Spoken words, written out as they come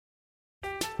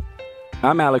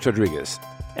I'm Alex Rodriguez.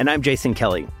 And I'm Jason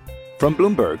Kelly. From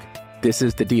Bloomberg, this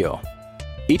is The Deal.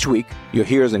 Each week, you'll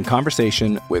hear us in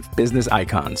conversation with business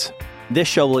icons. This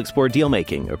show will explore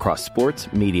deal-making across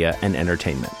sports, media, and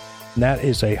entertainment. That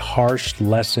is a harsh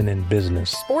lesson in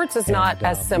business. Sports is not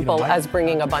as simple as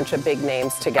bringing a bunch of big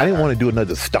names together. I didn't want to do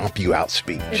another stomp you out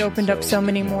speech. It opened up so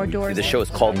many more doors. The show is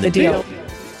called The Deal.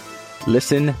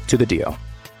 Listen to The Deal.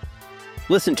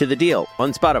 Listen to The Deal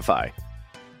on Spotify.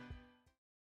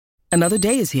 Another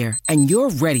day is here, and you're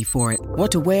ready for it.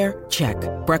 What to wear? Check.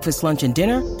 Breakfast, lunch, and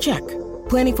dinner? Check.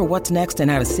 Planning for what's next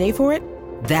and how to save for it?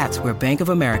 That's where Bank of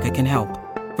America can help.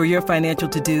 For your financial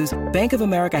to-dos, Bank of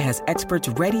America has experts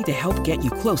ready to help get you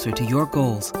closer to your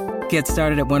goals. Get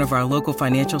started at one of our local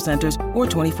financial centers or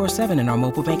 24/7 in our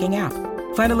mobile banking app.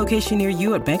 Find a location near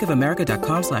you at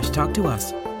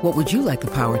bankofamerica.com/talktous. What would you like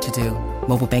the power to do?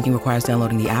 Mobile banking requires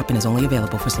downloading the app and is only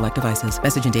available for select devices.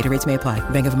 Message and data rates may apply.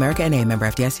 Bank of America N.A., member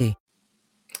FDIC.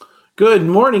 Good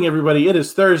morning, everybody. It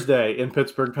is Thursday in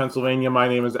Pittsburgh, Pennsylvania. My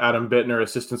name is Adam Bittner,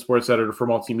 Assistant Sports Editor for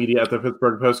Multimedia at the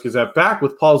Pittsburgh Post-Gazette, back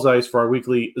with Paul Zeiss for our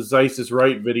weekly Zeiss is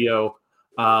Right video.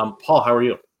 Paul, how are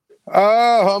you?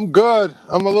 I'm good.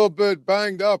 I'm a little bit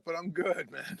banged up, but I'm good,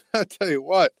 man. I tell you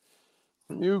what,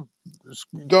 you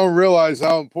don't realize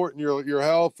how important your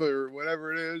health or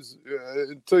whatever it is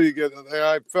until you get there.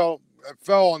 I fell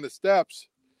on the steps.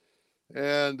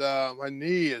 And my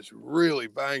knee is really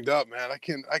banged up, man. I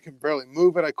can barely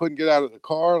move it. I couldn't get out of the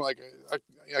car. Like I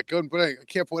can't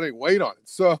put any weight on it.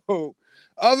 So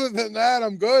other than that,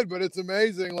 I'm good. But it's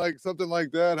amazing, like something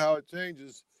like that, how it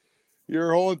changes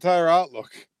your whole entire outlook.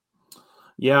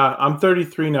 Yeah, I'm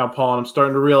 33 now, Paul, and I'm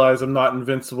starting to realize I'm not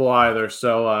invincible either.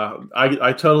 So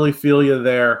I totally feel you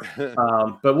there.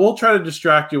 But we'll try to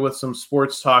distract you with some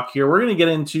sports talk here. We're going to get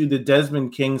into the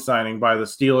Desmond King signing by the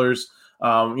Steelers.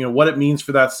 What it means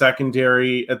for that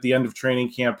secondary at the end of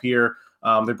training camp here.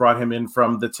 They brought him in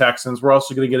from the Texans. We're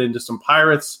also going to get into some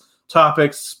Pirates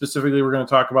topics. Specifically, we're going to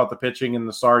talk about the pitching in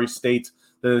the sorry state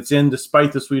that it's in,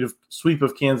 despite the sweep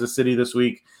of Kansas City this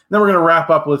week. And then we're going to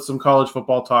wrap up with some college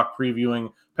football talk,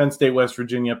 previewing Penn State, West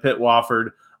Virginia, Pitt,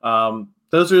 Wofford.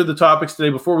 Those are the topics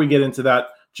today. Before we get into that,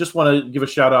 just want to give a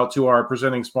shout out to our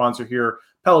presenting sponsor here,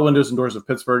 Pella Windows and Doors of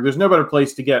Pittsburgh. There's no better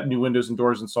place to get new windows and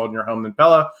doors installed in your home than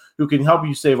Pella, who can help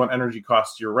you save on energy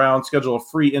costs year-round. Schedule a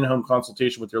free in-home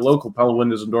consultation with your local Pella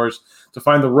Windows and Doors to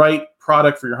find the right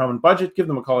product for your home and budget. Give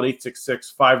them a call at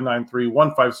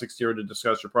 866-593-1560 to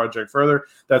discuss your project further.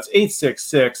 That's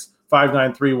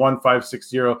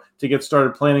 866-593-1560 to get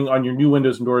started planning on your new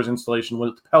windows and doors installation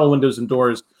with Pella Windows and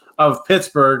Doors of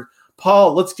Pittsburgh.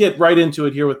 Paul, let's get right into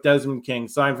it here with Desmond King,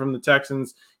 signed from the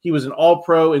Texans. He was an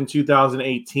All-Pro in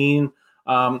 2018.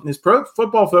 His Pro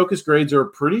Football Focus grades are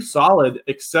pretty solid,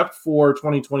 except for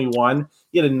 2021.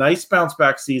 He had a nice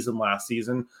bounce-back season last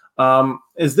season.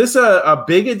 Is this a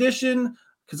big addition?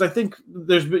 Because I think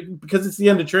because it's the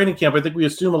end of training camp, I think we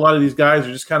assume a lot of these guys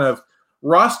are just kind of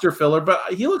roster filler.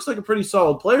 But he looks like a pretty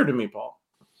solid player to me, Paul.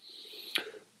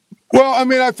 Well, I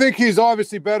mean, I think he's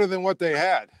obviously better than what they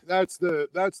had. That's the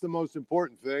most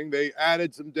important thing. They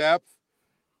added some depth.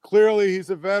 Clearly, he's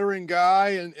a veteran guy,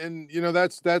 and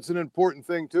that's an important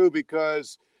thing too,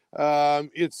 because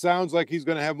it sounds like he's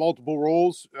going to have multiple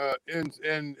roles. And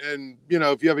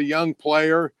if you have a young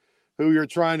player who you're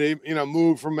trying to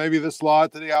move from maybe the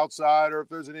slot to the outside, or if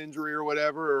there's an injury or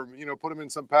whatever, or put him in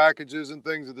some packages and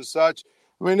things of the such.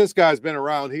 I mean, this guy's been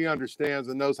around. He understands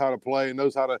and knows how to play and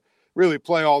knows how to really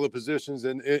play all the positions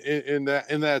in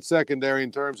that secondary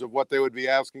in terms of what they would be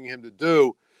asking him to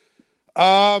do.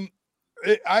 I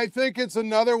think it's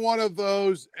another one of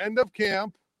those end of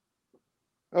camp.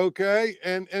 Okay.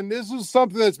 And this is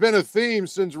something that's been a theme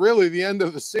since really the end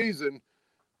of the season.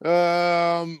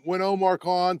 When Omar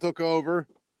Khan took over,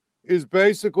 is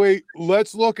basically,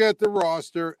 let's look at the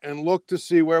roster and look to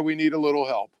see where we need a little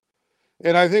help.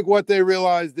 And I think what they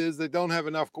realized is they don't have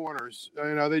enough corners.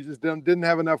 They just didn't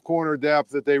have enough corner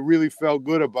depth that they really felt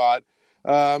good about.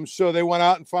 So they went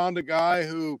out and found a guy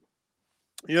who,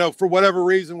 for whatever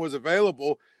reason was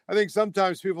available. I think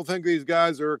sometimes people think these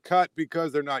guys are cut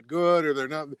because they're not good or they're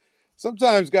not.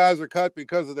 Sometimes guys are cut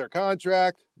because of their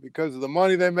contract, because of the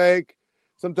money they make.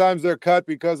 Sometimes they're cut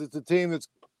because it's a team that's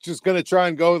just going to try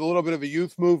and go with a little bit of a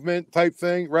youth movement type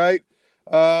thing, right?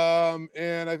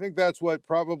 And I think that's what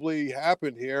probably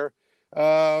happened here.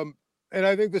 And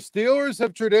I think the Steelers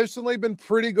have traditionally been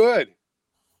pretty good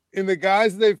in the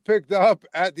guys they've picked up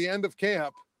at the end of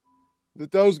camp,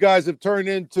 that those guys have turned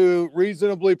into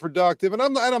reasonably productive. And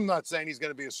I'm not saying he's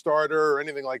going to be a starter or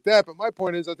anything like that, but my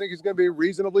point is I think he's going to be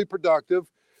reasonably productive,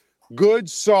 good,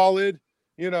 solid,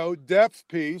 depth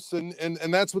piece.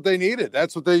 And that's what they needed.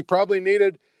 That's what they probably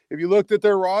needed if you looked at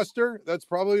their roster, that's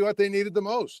probably what they needed the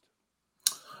most.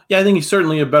 Yeah, I think he's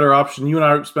certainly a better option. You and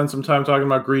I spent some time talking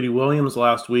about Greedy Williams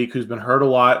last week, who's been hurt a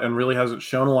lot and really hasn't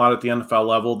shown a lot at the NFL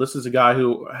level. This is a guy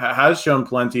who has shown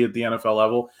plenty at the NFL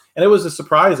level. And it was a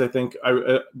surprise, I think,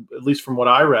 at least from what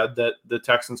I read, that the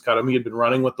Texans cut him. He had been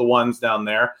running with the ones down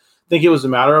there. I think it was a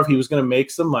matter of he was going to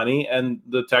make some money, and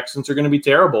the Texans are going to be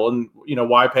terrible. And,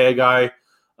 why pay a guy,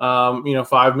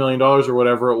 $5 million or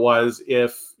whatever it was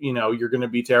if, you're going to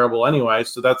be terrible anyway.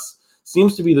 So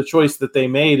seems to be the choice that they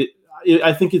made.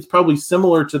 I think it's probably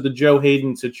similar to the Joe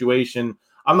Hayden situation.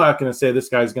 I'm not going to say this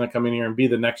guy's going to come in here and be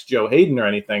the next Joe Hayden or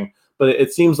anything, but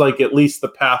it seems like at least the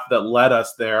path that led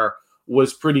us there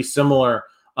was pretty similar.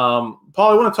 Paul,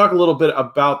 I want to talk a little bit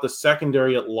about the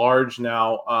secondary at large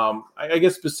now. I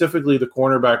guess specifically the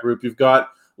cornerback group. You've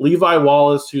got Levi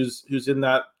Wallace, who's in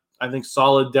that, I think,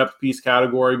 solid depth piece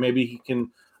category. Maybe he can,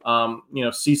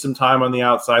 see some time on the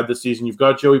outside this season. You've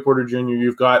got Joey Porter Jr.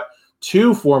 You've got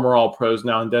two former All-Pros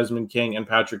now in Desmond King and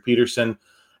Patrick Peterson.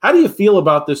 How do you feel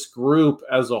about this group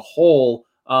as a whole?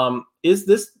 Is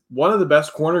this one of the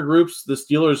best corner groups the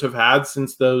Steelers have had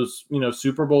since those,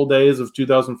 Super Bowl days of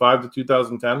 2005 to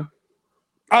 2010?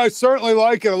 I certainly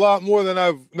like it a lot more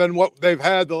than what they've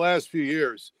had the last few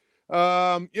years.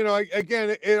 Again,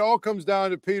 it all comes down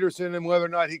to Peterson and whether or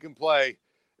not he can play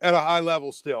at a high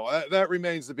level still. That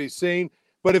remains to be seen.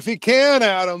 But if he can,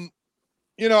 Adam,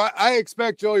 I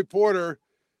expect Joey Porter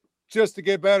just to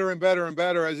get better and better and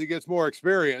better as he gets more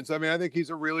experience. I mean, I think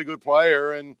he's a really good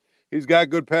player and he's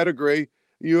got good pedigree.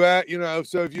 So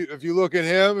if you look at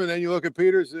him and then you look at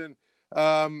Peterson,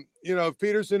 if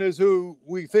Peterson is who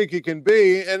we think he can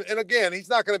be, and again, he's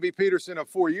not going to be Peterson of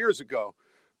 4 years ago,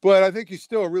 but I think he's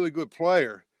still a really good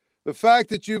player. The fact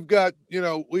that you've got,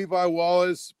 Levi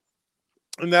Wallace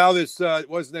and now this,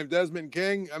 what's his name, Desmond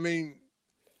King, I mean,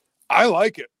 I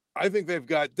like it. I think they've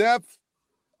got depth.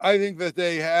 I think that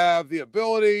they have the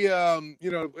ability,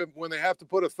 when they have to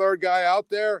put a third guy out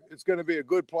there, it's going to be a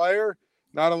good player,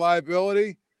 not a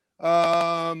liability.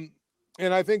 And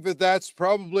I think that that's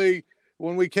probably,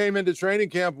 when we came into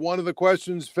training camp, one of the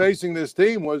questions facing this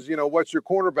team was, what's your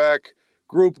cornerback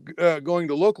group going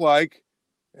to look like?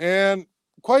 And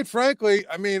quite frankly,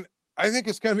 I mean, I think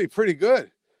it's going to be pretty good.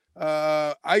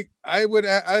 I'd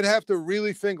have to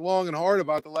really think long and hard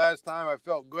about the last time I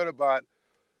felt good about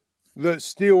the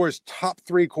Steelers' top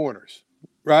three corners,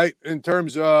 right? In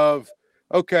terms of,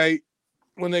 okay,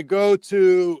 when they go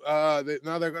to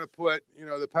now they're going to put,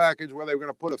 the package where they're going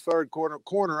to put a third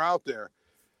corner out there.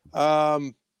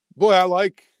 Boy, I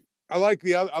like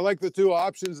the two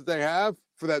options that they have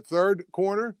for that third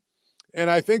corner. And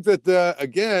I think that,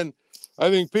 again, I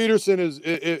think Peterson is,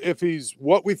 if he's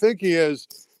what we think he is,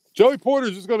 Joey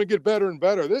Porter's just going to get better and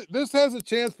better. This has a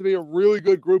chance to be a really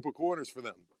good group of corners for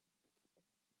them.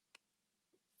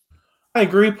 I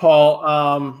agree, Paul.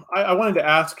 I wanted to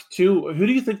ask, too, who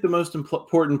do you think the most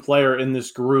important player in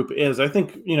this group is? I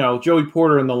think, Joey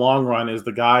Porter in the long run is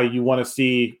the guy you want to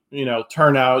see,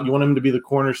 turn out. You want him to be the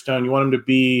cornerstone. You want him to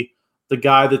be the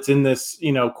guy that's in this,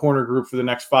 corner group for the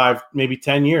next 5, maybe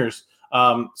 10 years.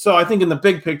 So I think in the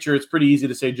big picture, it's pretty easy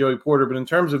to say Joey Porter. But in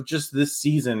terms of just this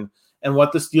season and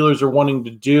what the Steelers are wanting to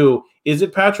do, is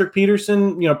it Patrick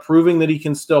Peterson, proving that he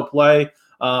can still play?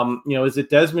 Is it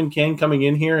Desmond King coming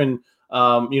in here and,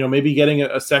 maybe getting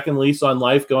a second lease on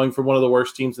life, going from one of the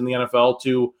worst teams in the NFL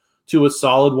to a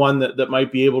solid one that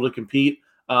might be able to compete?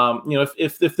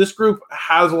 If this group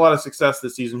has a lot of success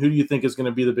this season, who do you think is going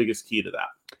to be the biggest key to that?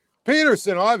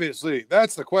 Peterson, obviously.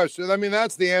 That's the question. I mean,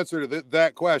 that's the answer to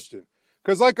that question.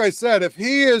 Because like I said, if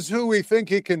he is who we think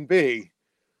he can be,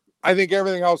 I think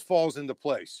everything else falls into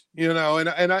place, and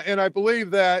I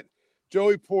believe that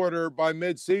Joey Porter by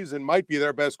midseason might be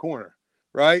their best corner,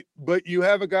 right? But you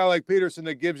have a guy like Peterson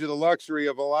that gives you the luxury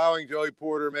of allowing Joey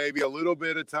Porter maybe a little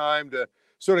bit of time to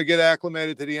sort of get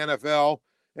acclimated to the NFL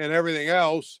and everything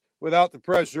else without the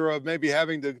pressure of maybe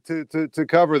having to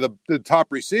cover the top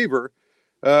receiver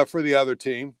for the other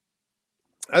team.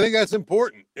 I think that's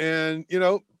important. And,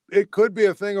 it could be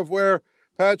a thing of where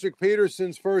Patrick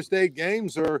Peterson's first 8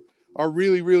 games are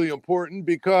really, really important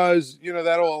because,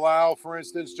 that'll allow, for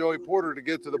instance, Joey Porter to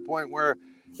get to the point where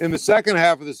in the second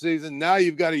half of the season, now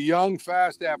you've got a young,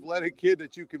 fast, athletic kid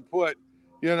that you can put,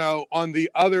 on the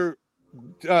other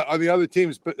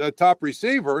team's top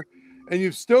receiver, and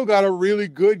you've still got a really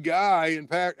good guy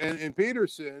in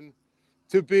Peterson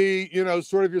to be,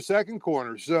 sort of your second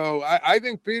corner. So I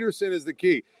think Peterson is the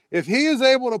key. If he is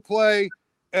able to play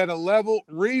at a level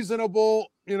reasonable,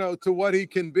 to what he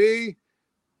can be,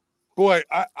 boy,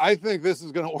 I think this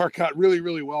is going to work out really,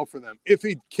 really well for them. If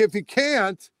he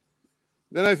can't,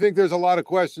 then I think there's a lot of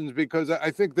questions, because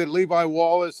I think that Levi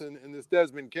Wallace and this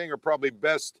Desmond King are probably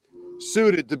best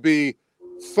suited to be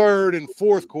third and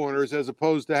fourth corners, as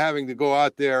opposed to having to go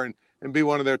out there and be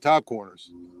one of their top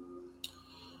corners.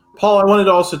 Paul, I wanted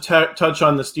to also touch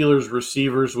on the Steelers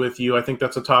receivers with you. I think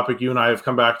that's a topic you and I have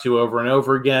come back to over and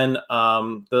over again.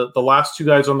 The last two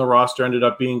guys on the roster ended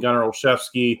up being Gunnar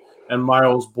Olszewski and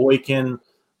Miles Boykin,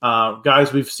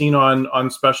 guys we've seen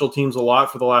on special teams a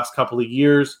lot for the last couple of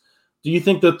years. Do you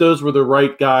think that those were the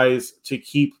right guys to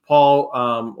keep, Paul,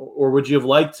 or would you have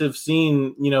liked to have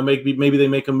seen, maybe they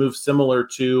make a move similar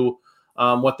to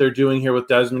what they're doing here with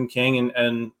Desmond King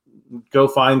and go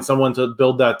find someone to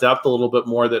build that depth a little bit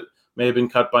more that may have been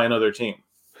cut by another team?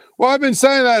 Well, I've been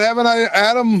saying that, haven't I,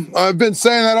 Adam? I've been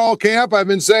saying that all camp. I've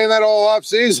been saying that all off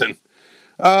season.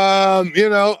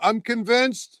 I'm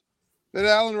convinced that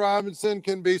Allen Robinson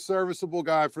can be a serviceable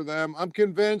guy for them. I'm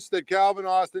convinced that Calvin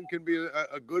Austin can be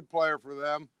a good player for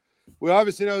them. We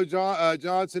obviously know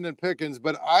Johnson and Pickens,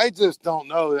 but I just don't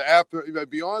know that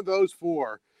beyond those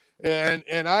four. And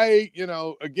I,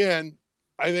 again,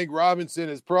 I think Robinson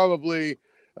is probably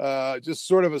just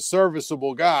sort of a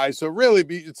serviceable guy. So really,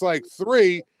 it's like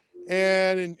three.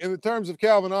 And in the terms of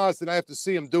Calvin Austin, I have to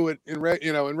see him do it in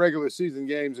regular season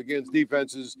games against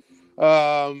defenses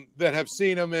that have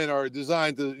seen him and are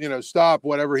designed to stop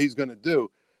whatever he's going to do.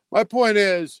 My point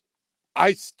is,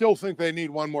 I still think they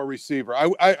need one more receiver.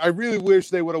 I really wish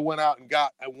they would have went out and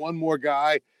got one more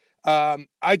guy.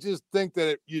 I just think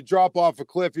that you drop off a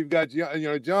cliff. You've got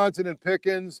Johnson and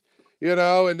Pickens.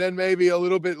 And then maybe a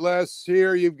little bit less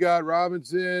here. You've got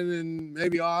Robinson and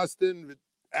maybe Austin. But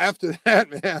after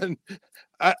that, man,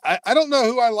 I don't know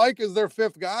who I like as their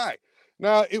fifth guy.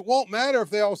 Now, it won't matter if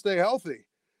they all stay healthy,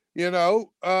 and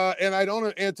I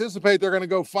don't anticipate they're going to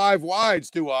go five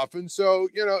wides too often. So,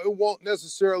 it won't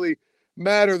necessarily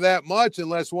matter that much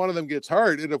unless one of them gets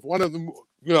hurt. And if one of them,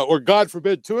 or God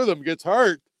forbid, two of them gets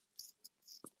hurt,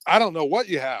 I don't know what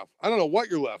you have. I don't know what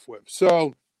you're left with.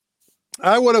 So,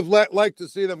 I would have liked to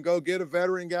see them go get a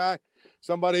veteran guy,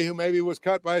 somebody who maybe was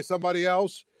cut by somebody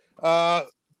else,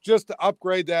 just to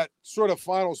upgrade that sort of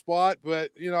final spot.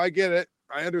 But, I get it.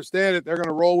 I understand it. They're going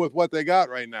to roll with what they got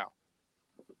right now.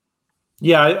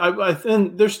 Yeah, I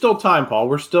think there's still time, Paul.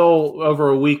 We're still over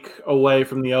a week away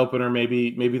from the opener.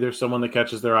 Maybe there's someone that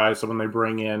catches their eye, someone they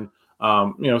bring in.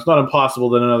 It's not impossible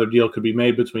that another deal could be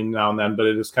made between now and then, but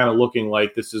it is kind of looking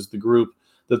like this is the group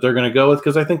that they're going to go with,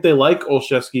 because I think they like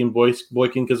Olszewski and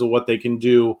Boykin because of what they can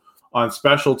do on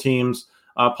special teams.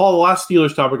 Paul, the last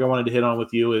Steelers topic I wanted to hit on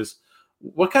with you is,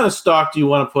 what kind of stock do you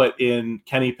want to put in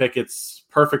Kenny Pickett's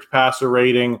perfect passer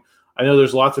rating? I know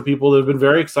there's lots of people that have been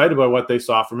very excited by what they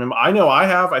saw from him. I know I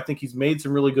have. I think he's made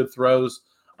some really good throws,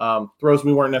 throws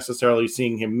we weren't necessarily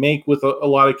seeing him make with a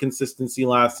lot of consistency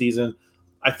last season.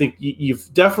 I think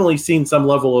you've definitely seen some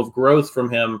level of growth from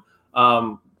him.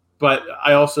 But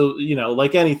I also,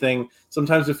 like anything,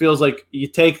 sometimes it feels like you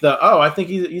take I think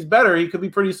he's better. He could be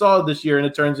pretty solid this year, and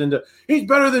it turns into he's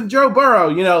better than Joe Burrow,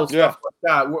 stuff like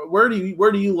that. Where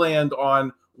do you land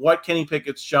on what Kenny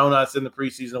Pickett's shown us in the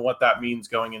preseason and what that means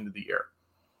going into the year?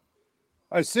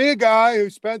 I see a guy who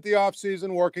spent the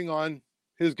offseason working on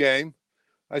his game.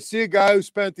 I see a guy who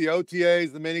spent the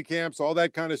OTAs, the mini camps, all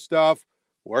that kind of stuff,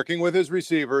 working with his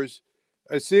receivers.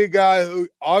 I see a guy who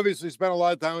obviously spent a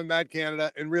lot of time with Matt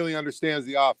Canada and really understands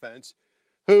the offense,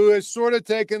 who has sort of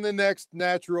taken the next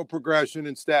natural progression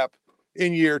and step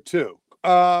in year two.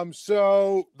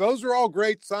 So those are all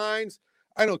great signs.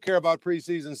 I don't care about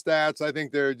preseason stats. I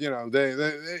think they're,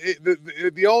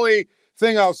 the only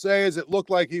thing I'll say is it looked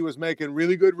like he was making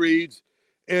really good reads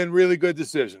and really good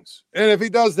decisions. And if he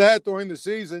does that during the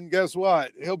season, guess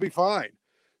what? He'll be fine.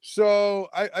 So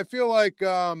I feel like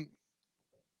I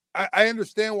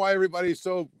understand why everybody's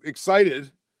so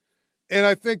excited. And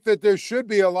I think that there should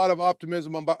be a lot of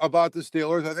optimism about the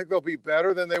Steelers. I think they'll be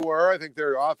better than they were. I think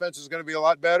their offense is going to be a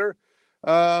lot better.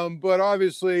 But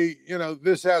obviously,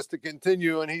 this has to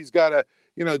continue, and he's got to,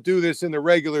 do this in the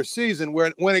regular season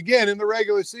when again, in the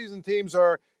regular season, teams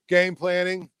are game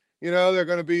planning. He's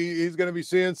going to be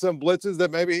seeing some blitzes that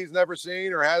maybe he's never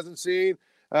seen or hasn't seen.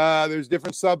 There's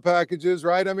different sub packages,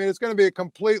 right? I mean, it's going to be a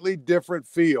completely different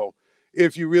feel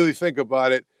if you really think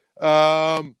about it.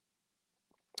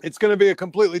 It's going to be a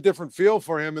completely different feel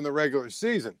for him in the regular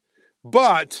season.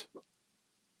 But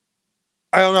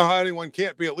I don't know how anyone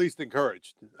can't be at least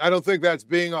encouraged. I don't think that's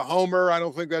being a homer. I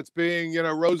don't think that's being,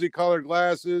 rosy-colored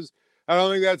glasses. I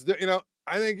don't think that's,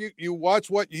 I think you watch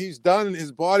what he's done in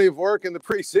his body of work in the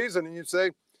preseason, and you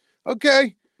say,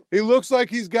 okay, he looks like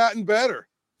he's gotten better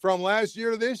from last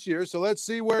year to this year. So let's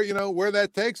see where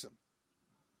that takes him.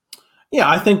 Yeah,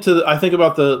 I think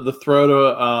about the throw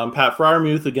to Pat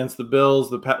Freiermuth against the Bills,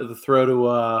 the throw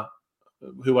to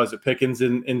who was it, Pickens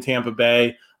in Tampa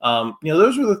Bay.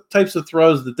 Those were the types of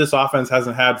throws that this offense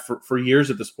hasn't had for years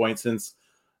at this point, since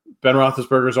Ben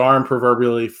Roethlisberger's arm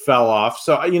proverbially fell off.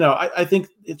 So, I think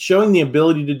it's showing the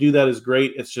ability to do that is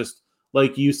great. It's just,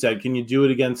 like you said, can you do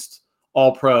it against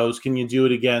all pros? Can you do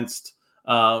it against,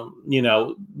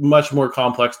 much more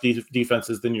complex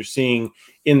defenses than you're seeing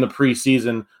in the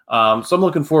preseason? So I'm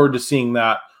looking forward to seeing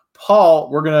that. Paul,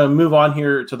 we're going to move on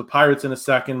here to the Pirates in a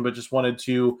second, but just wanted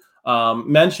to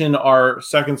mention our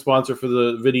second sponsor for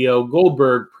the video,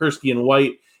 Goldberg, Persky, and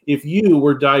White. If you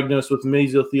were diagnosed with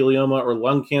mesothelioma or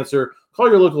lung cancer, call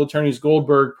your local attorneys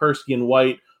Goldberg, Persky, and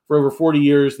White. For over 40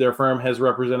 years, their firm has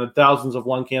represented thousands of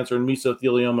lung cancer and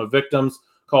mesothelioma victims.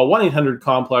 Call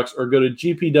 1-800-COMPLEX or go to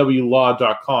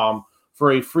gpwlaw.com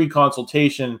for a free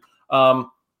consultation.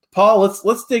 Paul,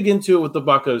 let's dig into it with the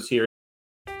Buccos here.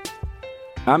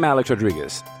 I'm Alex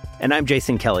Rodriguez. And I'm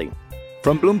Jason Kelly.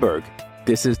 From Bloomberg,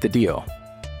 this is The Deal.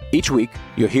 Each week,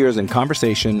 you'll hear us in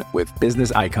conversation with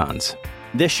business icons.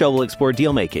 This show will explore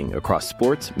deal-making across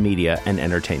sports, media, and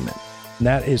entertainment.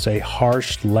 That is a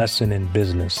harsh lesson in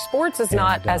business. Sports is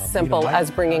not as simple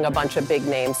as bringing a bunch of big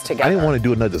names together. I didn't want to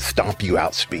do another stomp you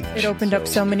out speech. It opened up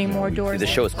so many more doors. The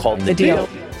show is called The Deal.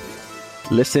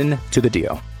 Listen to The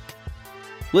Deal.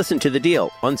 Listen to The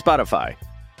Deal on Spotify.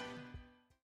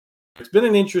 It's been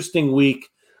an interesting week.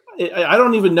 I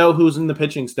don't even know who's in the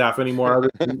pitching staff anymore other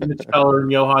than Mitch Keller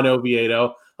and Johan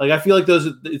Oviedo. I feel like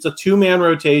it's a two-man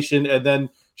rotation and then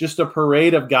just a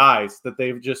parade of guys that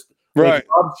they've just right.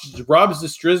 Rob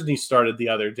Zastryzny started the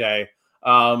other day.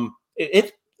 For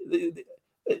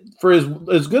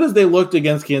as good as they looked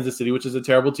against Kansas City, which is a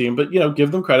terrible team, but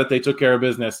give them credit, they took care of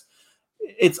business.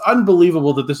 It's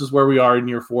unbelievable that this is where we are in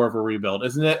year 4 of a rebuild,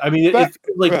 isn't it? I mean,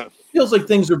 it feels like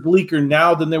things are bleaker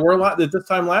now than they were at this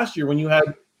time last year when you had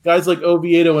guys like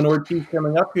Oviedo and Ortiz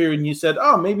coming up here, and you said,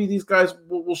 "Oh, maybe these guys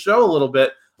will show a little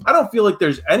bit." I don't feel like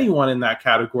there's anyone in that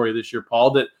category this year,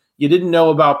 Paul, that you didn't know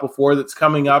about before that's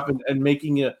coming up and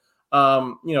making you,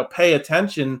 pay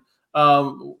attention.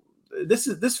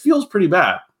 This feels pretty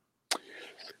bad.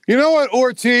 You know what,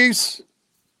 Ortiz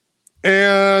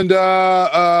and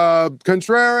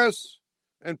Contreras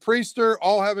and Priester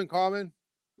all have in common?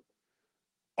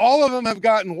 All of them have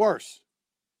gotten worse.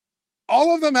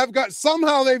 All of them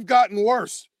somehow they've gotten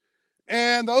worse.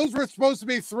 And those were supposed to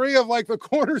be 3 of the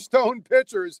cornerstone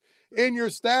pitchers in your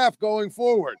staff going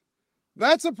forward.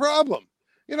 That's a problem.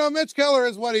 Mitch Keller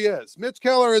is what he is. Mitch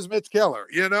Keller is Mitch Keller,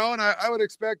 and I would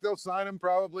expect they'll sign him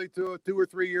probably to a 2 or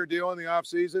 3 year deal in the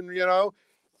offseason,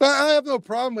 but I have no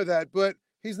problem with that. But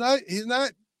he's not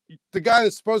the guy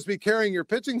that's supposed to be carrying your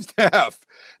pitching staff.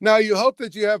 Now you hope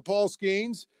that you have Paul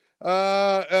Skeens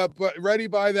but ready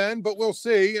by then, but we'll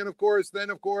see. And of course,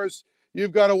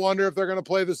 you've got to wonder if they're going to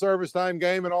play the service time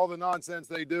game and all the nonsense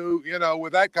they do,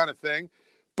 with that kind of thing.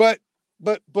 But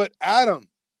Adam,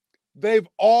 they've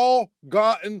all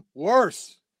gotten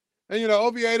worse. And,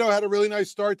 Oviedo had a really nice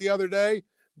start the other day,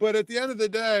 but at the end of the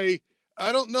day,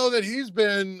 I don't know that he's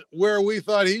been where we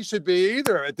thought he should be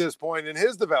either at this point in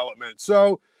his development.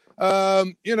 So,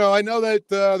 I know that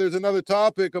there's another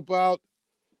topic about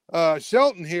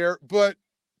Shelton here, but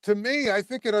to me, I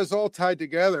think it is all tied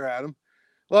together, Adam.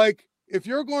 If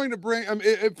you're going to bring,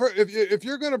 if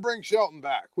you're going to bring Shelton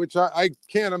back, which I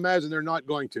can't imagine they're not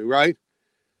going to, right?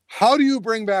 How do you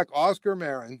bring back Oscar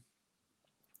Marin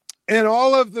and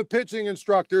all of the pitching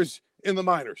instructors in the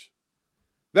minors?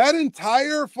 That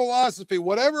entire philosophy,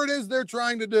 whatever it is they're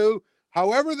trying to do,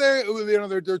 however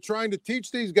they're trying to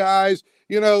teach these guys,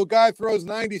 guy throws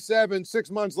 97,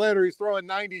 6 months later he's throwing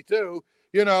 92,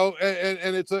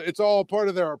 and it's all part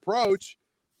of their approach.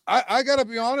 I got to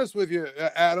be honest with you,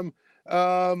 Adam.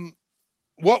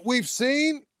 What we've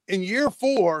seen in year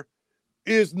 4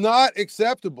 is not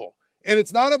acceptable. And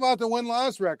it's not about the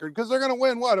win-loss record because they're going to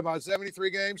win, about 73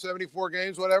 games, 74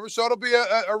 games, whatever. So it'll be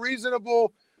a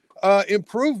reasonable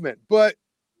improvement. But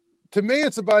to me,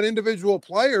 it's about individual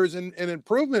players and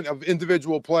improvement of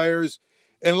individual players.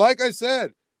 And like I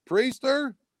said,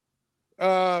 Priester,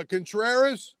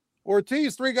 Contreras,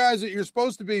 Ortiz, 3 guys that you're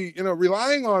supposed to be,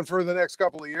 relying on for the next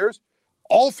couple of years.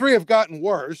 All 3 have gotten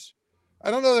worse.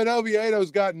 I don't know that Oviedo's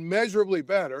gotten measurably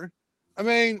better. I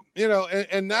mean,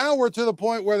 and now we're to the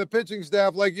point where the pitching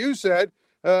staff, like you said,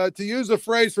 to use a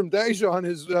phrase from Dejan,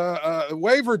 is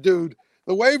waiver dude,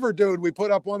 the waiver dude we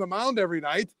put up on the mound every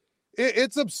night.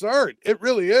 It's absurd. It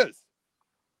really is.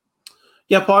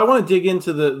 Yeah, Paul, I want to dig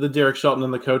into the Derek Shelton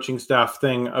and the coaching staff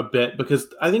thing a bit because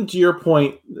I think to your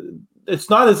point, it's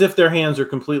not as if their hands are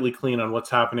completely clean on what's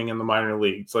happening in the minor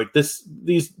leagues. Like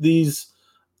these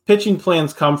pitching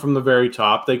plans come from the very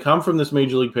top. They come from this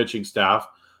major league pitching staff.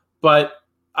 But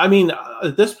I mean,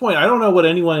 at this point, I don't know what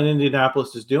anyone in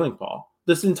Indianapolis is doing, Paul.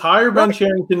 This entire Ben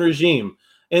Cherington regime,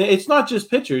 and it's not just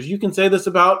pitchers. You can say this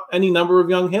about any number of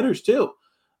young hitters too.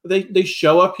 They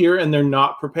show up here and they're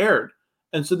not prepared.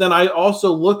 And so then I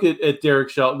also look at Derek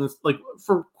Shelton, like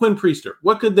for Quinn Priester.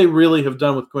 What could they really have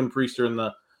done with Quinn Priester in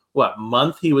the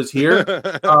month he was here?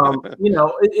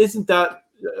 Isn't that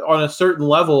on a certain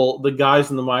level the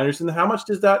guys in the minors? And how much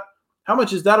is that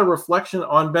a reflection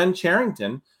on Ben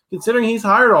Cherington, considering he's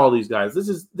hired all these guys? This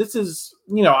is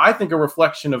I think a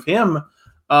reflection of him.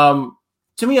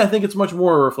 To me, I think it's much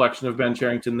more a reflection of Ben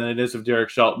Cherington than it is of Derek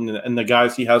Shelton and the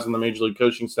guys he has on the major league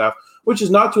coaching staff, which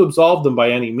is not to absolve them by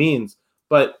any means.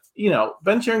 But,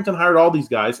 Ben Cherington hired all these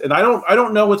guys, and I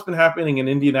don't know what's been happening in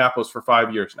Indianapolis for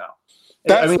 5 years now.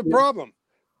 That's the problem.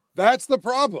 That's the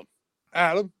problem,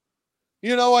 Adam.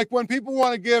 Like when people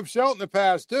want to give Shelton a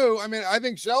pass too, I mean, I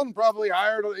think Shelton probably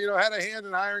had a hand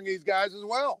in hiring these guys as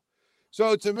well.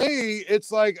 So to me,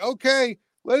 it's like, okay,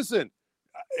 listen,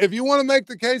 if you want to make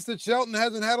the case that Shelton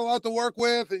hasn't had a lot to work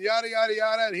with and yada, yada,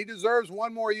 yada, and he deserves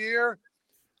one more year,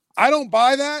 I don't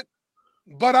buy that,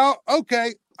 but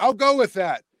I'll go with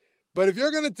that. But if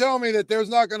you're going to tell me that there's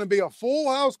not going to be a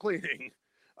full house cleaning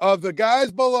of the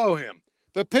guys below him,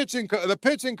 the pitching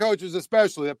coaches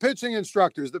especially, the pitching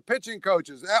instructors, the pitching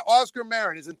coaches, Oscar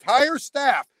Marin, his entire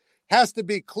staff has to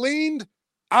be cleaned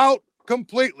out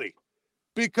completely,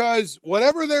 because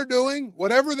whatever they're doing,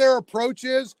 whatever their approach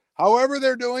is, however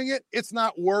they're doing it, it's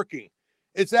not working.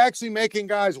 It's actually making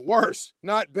guys worse,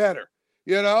 not better,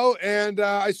 And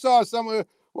I saw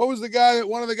what was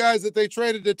one of the guys that they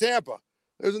traded to Tampa?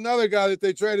 There's another guy that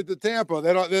they traded to Tampa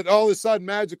that all of a sudden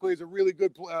magically is a really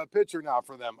good pitcher now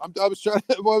for them. I was trying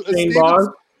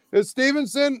to. Is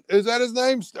Stevenson? Is that his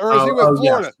name? Or is he with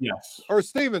Florida? Yes. Or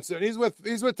Stevenson? He's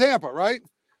with Tampa, right?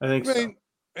 I think so.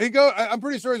 I'm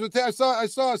pretty sure he's with Tampa. I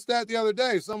saw a stat the other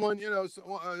day. Someone,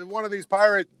 one of these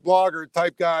pirate blogger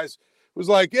type guys was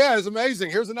like, "Yeah, it's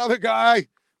amazing. Here's another guy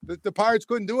that the Pirates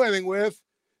couldn't do anything with."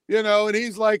 And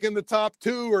he's like in the top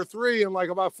 2 or 3 in like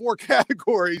about 4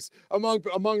 categories among.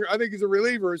 I think he's a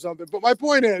reliever or something. But my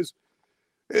point is,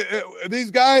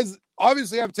 these guys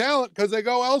obviously have talent because they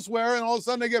go elsewhere and all of a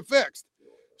sudden they get fixed.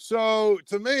 So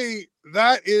to me,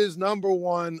 that is number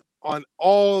one on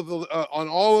all of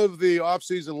the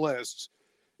offseason lists.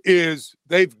 Is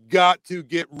they've got to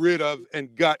get rid of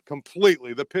and gut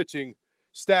completely the pitching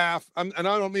staff. And I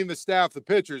don't mean the staff, the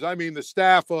pitchers. I mean the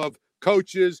staff of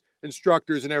coaches,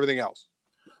 instructors, and everything else.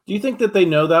 Do you think that they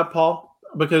know that, Paul?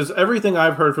 Because everything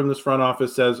I've heard from this front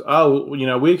office says,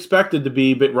 we expected to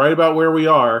be right about where we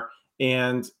are.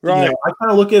 And I kind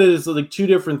of look at it as like two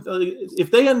different, if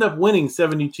they end up winning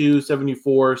 72,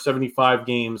 74, 75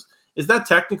 games, is that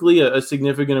technically a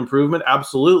significant improvement?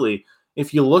 Absolutely.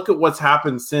 If you look at what's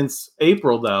happened since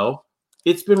April, though,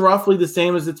 it's been roughly the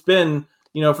same as it's been,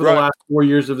 for the last 4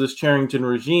 years of this Cherington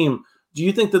regime. Do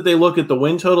you think that they look at the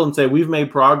win total and say, we've made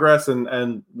progress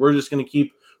and we're just going to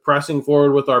keep pressing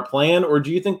forward with our plan? Or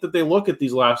do you think that they look at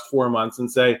these last 4 months and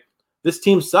say, this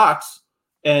team sucks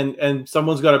and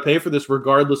someone's got to pay for this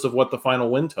regardless of what the final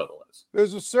win total is?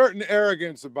 There's a certain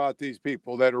arrogance about these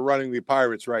people that are running the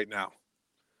Pirates right now.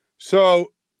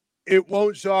 So it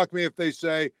won't shock me if they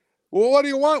say, well, what do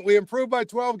you want? We improved by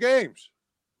 12 games.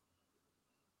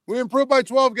 We improved by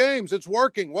 12 games. It's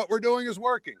working. What we're doing is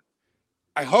working.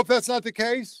 I hope that's not the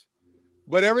case,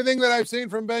 but everything that I've seen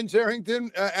from Ben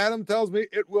Cherington, Adam tells me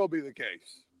it will be the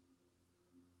case.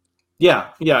 Yeah,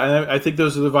 and I think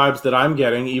those are the vibes that I'm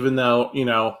getting, even though,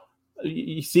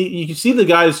 you see the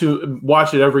guys who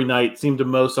watch it every night seem to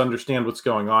most understand what's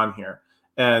going on here.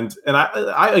 And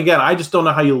I just don't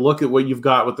know how you look at what you've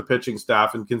got with the pitching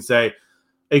staff and can say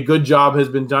a good job has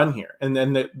been done here. And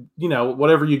then that,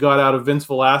 whatever you got out of Vince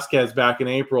Velasquez back in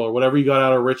April or whatever you got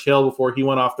out of Rich Hill before he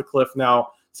went off the cliff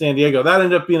now, San Diego, that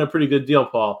ended up being a pretty good deal,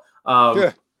 Paul. I'll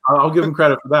give him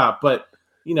credit for that. But,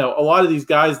 a lot of these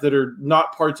guys that are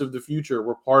not parts of the future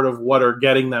were part of what are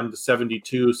getting them to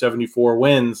 72, 74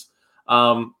 wins.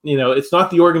 It's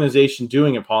not the organization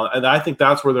doing it, Paul. And I think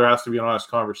that's where there has to be an honest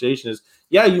conversation is,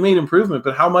 yeah, you made improvement,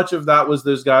 but how much of that was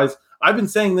those guys? I've been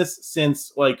saying this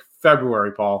since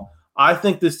February, Paul. I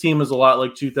think this team is a lot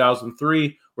like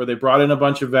 2003, where they brought in a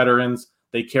bunch of veterans.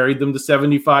 They carried them to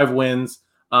 75 wins,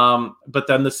 but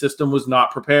then the system was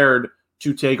not prepared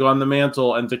to take on the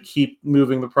mantle and to keep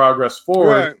moving the progress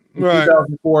forward. Right.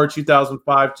 2004,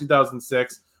 2005,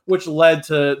 2006, which led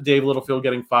to Dave Littlefield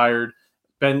getting fired,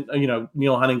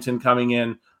 Neil Huntington coming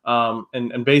in.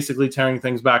 and basically tearing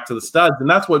things back to the studs. And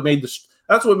that's what made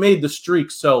the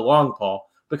streak so long, Paul,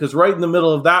 because right in the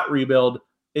middle of that rebuild,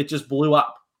 it just blew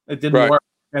up. It didn't work.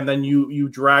 And then you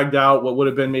dragged out what would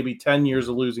have been maybe 10 years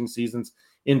of losing seasons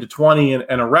into 20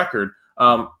 and a record.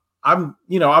 I'm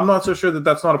not so sure that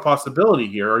that's not a possibility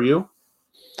here. Are you?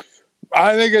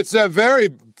 I think it's a very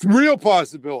real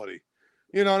possibility.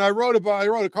 And I wrote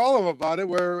a column about it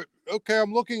where, okay,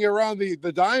 I'm looking around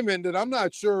the diamond and I'm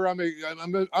not sure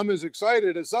I'm as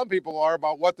excited as some people are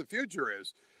about what the future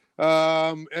is.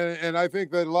 And I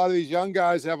think that a lot of these young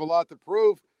guys have a lot to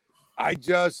prove. I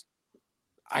just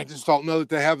don't know that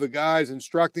they have the guys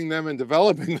instructing them and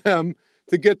developing them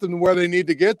to get them where they need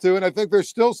to get to. And I think there's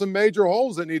still some major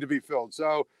holes that need to be filled.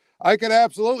 So I could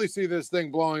absolutely see this thing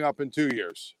blowing up in 2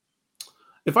 years.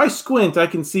 If I squint, I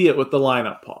can see it with the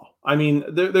lineup, Paul. I mean,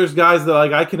 there's guys that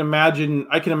I can imagine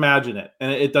it,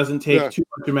 and it doesn't take too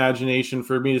much imagination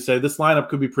for me to say this lineup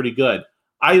could be pretty good.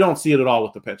 I don't see it at all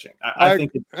with the pitching. I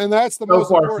think and that's the most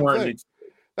important thing.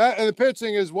 And the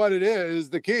pitching is what it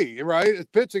is, the key,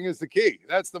 right? Pitching is the key.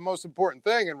 That's the most important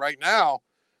thing. And right now,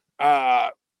 I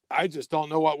just don't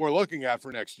know what we're looking at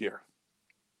for next year.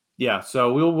 Yeah,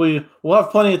 so we'll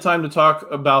have plenty of time to talk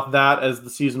about that as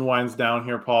the season winds down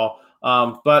here, Paul.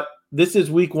 But this is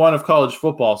week 1 of college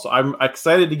football, so I'm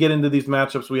excited to get into these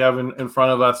matchups we have in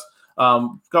front of us.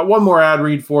 Got one more ad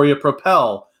read for you.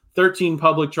 Propel, 13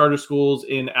 public charter schools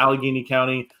in Allegheny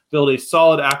County, build a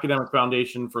solid academic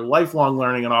foundation for lifelong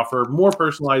learning and offer more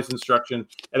personalized instruction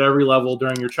at every level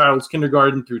during your child's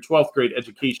kindergarten through 12th grade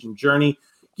education journey.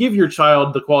 Give your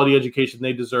child the quality education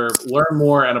they deserve. Learn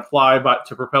more and apply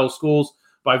to Propel Schools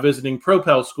by visiting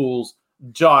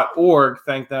propelschools.org.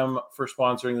 Thank them for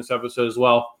sponsoring this episode as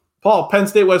well. Paul, Penn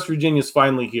State, West Virginia is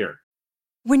finally here.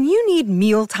 When you need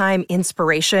mealtime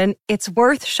inspiration, it's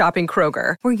worth shopping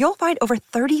Kroger, where you'll find over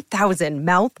 30,000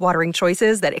 mouth-watering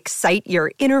choices that excite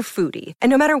your inner foodie. And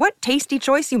no matter what tasty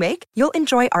choice you make, you'll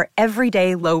enjoy our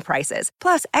everyday low prices,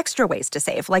 plus extra ways to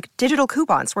save, like digital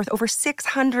coupons worth over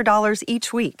 $600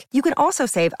 each week. You can also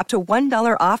save up to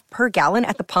 $1 off per gallon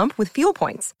at the pump with fuel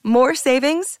points. More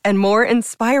savings and more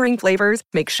inspiring flavors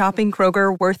make shopping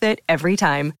Kroger worth it every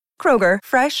time. Kroger,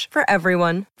 fresh for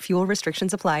everyone. Fuel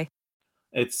restrictions apply.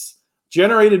 It's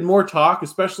generated more talk,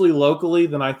 especially locally,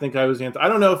 than I think I was I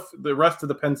don't know if the rest of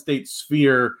the Penn State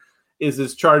sphere is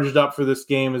as charged up for this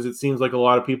game as it seems like a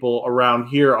lot of people around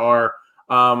here are.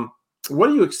 What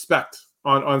do you expect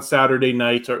on Saturday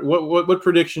night? Or what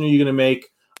prediction are you going to make?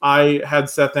 I had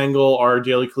Seth Engel, our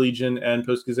Daily Collegian and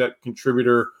Post-Gazette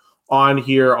contributor, on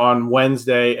here on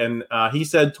Wednesday, and he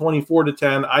said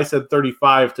 24-10. I said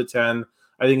 35-10.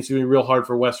 I think it's going to be real hard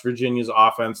for West Virginia's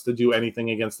offense to do anything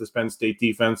against this Penn State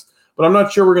defense. But I'm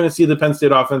not sure we're going to see the Penn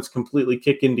State offense completely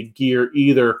kick into gear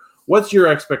either. What's your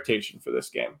expectation for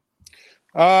this game?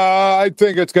 I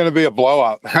think it's going to be a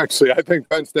blowout, actually. I think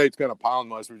Penn State's going to pound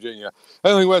West Virginia. I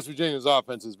don't think West Virginia's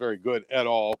offense is very good at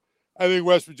all. I think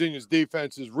West Virginia's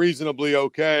defense is reasonably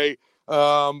okay.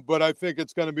 But I think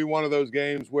it's going to be one of those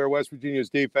games where West Virginia's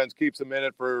defense keeps them in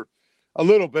it for a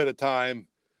little bit of time.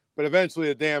 But eventually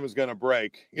the dam is going to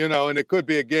break, and it could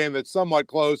be a game that's somewhat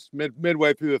close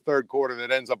midway through the third quarter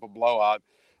that ends up a blowout.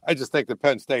 I just think that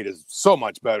Penn State is so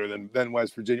much better than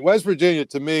West Virginia. West Virginia,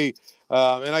 to me,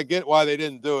 and I get why they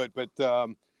didn't do it, but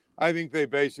I think they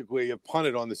basically have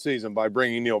punted on the season by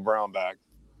bringing Neil Brown back.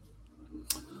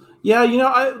 Yeah,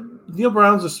 Neil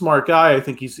Brown's a smart guy. I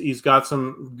think he's got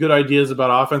some good ideas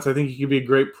about offense. I think he could be a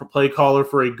great play caller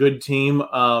for a good team.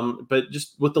 But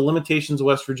just with the limitations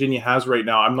West Virginia has right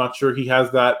now, I'm not sure he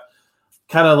has that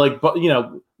kind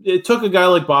of it took a guy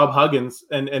like Bob Huggins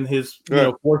and his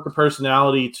force of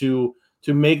personality to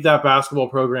make that basketball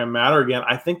program matter again.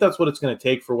 I think that's what it's going to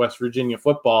take for West Virginia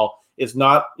football. It's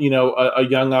not a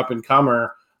young up and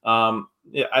comer.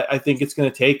 I think it's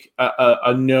going to take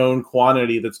a known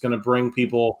quantity that's going to bring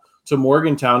people to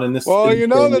Morgantown in this. Well, the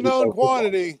known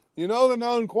quantity. The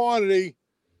known quantity.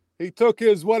 He took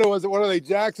his what are they?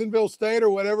 Jacksonville State or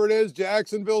whatever it is.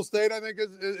 Jacksonville State, I think,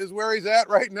 is where he's at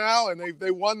right now, and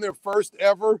they won their first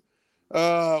ever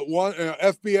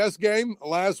FBS game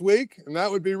last week, and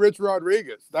that would be Rich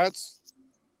Rodriguez. That's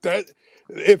that.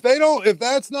 If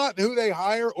that's not who they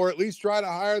hire, or at least try to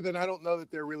hire, then I don't know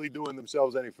that they're really doing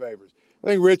themselves any favors. I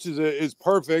think Rich is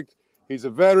perfect. He's a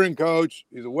veteran coach.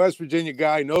 He's a West Virginia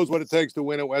guy. Knows what it takes to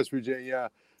win at West Virginia.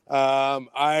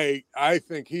 I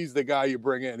think he's the guy you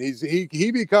bring in.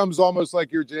 He becomes almost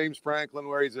like your James Franklin,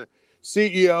 where he's a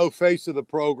CEO, face of the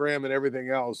program, and everything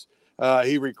else.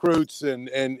 He recruits and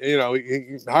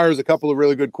he hires a couple of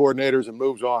really good coordinators and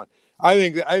moves on. I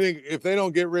think if they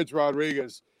don't get Rich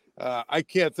Rodriguez, I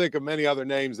can't think of many other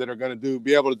names that are going to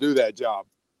be able to do that job.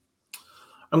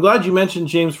 I'm glad you mentioned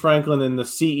James Franklin in the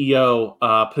CEO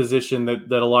position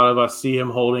that a lot of us see him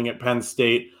holding at Penn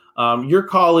State. Your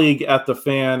colleague at The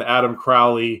Fan, Adam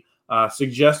Crowley,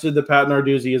 suggested that Pat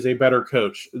Narduzzi is a better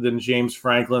coach than James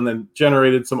Franklin and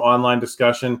generated some online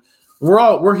discussion.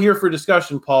 We're here for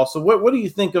discussion, Paul. So what do you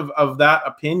think of that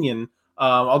opinion?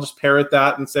 I'll just parrot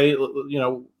that and say,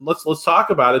 let's talk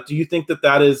about it. Do you think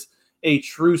that is a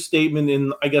true statement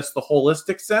in, I guess, the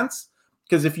holistic sense?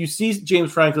 Because if you see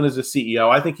James Franklin as a CEO,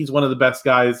 I think he's one of the best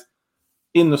guys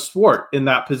in the sport in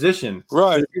that position.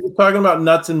 Right. If you're talking about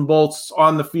nuts and bolts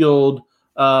on the field,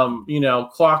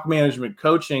 clock management,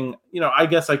 coaching, I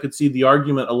guess I could see the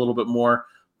argument a little bit more.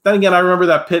 Then again, I remember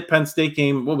that Penn State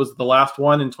game. What was it, the last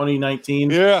one in 2019?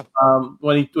 Yeah.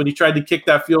 When he tried to kick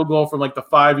that field goal from like the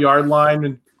 5-yard line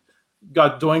and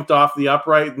got doinked off the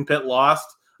upright and Pitt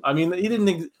lost. I mean, he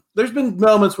didn't. There's been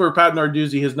moments where Pat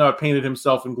Narduzzi has not painted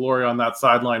himself in glory on that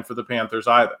sideline for the Panthers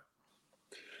either.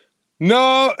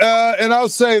 No, and I'll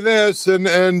say this, and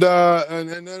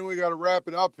then we got to wrap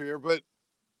it up here. But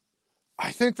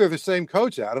I think they're the same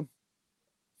coach, Adam.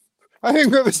 I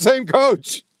think they're the same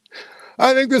coach.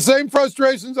 I think the same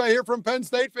frustrations I hear from Penn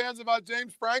State fans about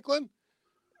James Franklin,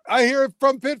 I hear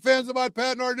from Pitt fans about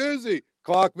Pat Narduzzi.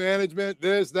 Clock management,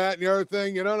 this, that, and the other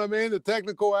thing. You know what I mean? The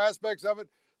technical aspects of it.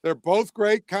 They're both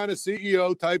great kind of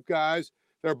CEO type guys.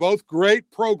 They're both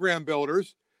great program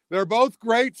builders. They're both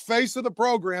great face of the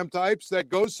program types that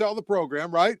go sell the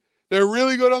program, right? They're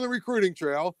really good on the recruiting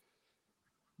trail.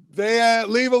 They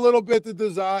leave a little bit to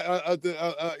desire,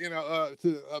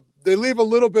 they leave a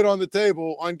little bit on the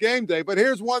table on game day. But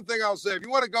here's one thing I'll say. If you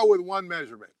want to go with one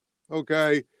measurement,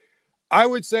 okay, I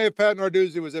would say if Pat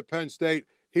Narduzzi was at Penn State,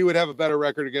 he would have a better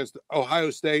record against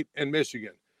Ohio State and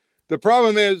Michigan. The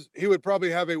problem is he would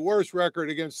probably have a worse record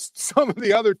against some of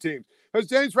the other teams because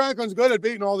James Franklin's good at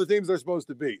beating all the teams they're supposed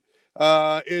to beat.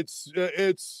 It's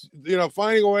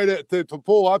finding a way to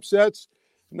pull upsets.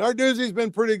 Narduzzi's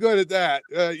been pretty good at that,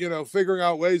 figuring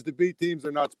out ways to beat teams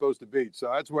they're not supposed to beat.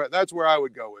 So that's where I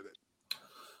would go with it.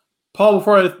 Paul,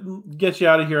 before I get you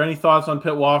out of here, any thoughts on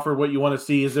Pitt Wofford, what you want to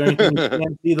see? Is there anything you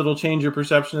can see that'll change your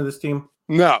perception of this team?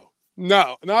 No,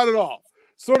 not at all.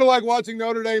 Sort of like watching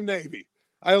Notre Dame Navy.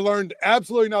 I learned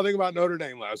absolutely nothing about Notre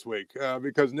Dame last week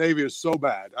because Navy is so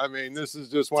bad. I mean, this is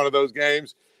just one of those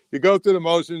games. You go through the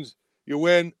motions, you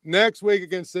win. Next week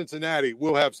against Cincinnati,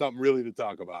 we'll have something really to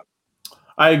talk about.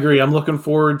 I agree. I'm looking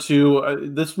forward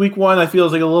to this week one. I feel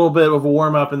like a little bit of a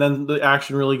warm-up, and then the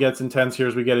action really gets intense here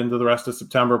as we get into the rest of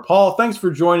September. Paul, thanks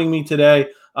for joining me today.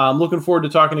 I'm looking forward to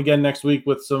talking again next week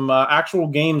with some actual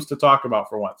games to talk about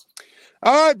for once.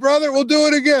 All right, brother. We'll do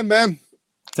it again, man.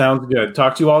 Sounds good.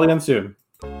 Talk to you all again soon.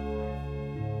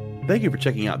 Thank you for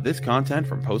checking out this content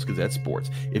from Post-Gazette Sports.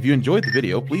 If you enjoyed the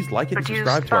video, please like it and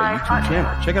subscribe to our YouTube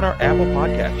channel. Check out our Apple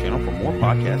Podcast channel for more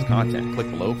podcast content. Click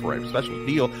below for a special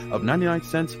deal of 99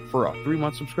 cents for a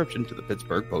 3-month subscription to the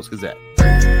Pittsburgh Post-Gazette.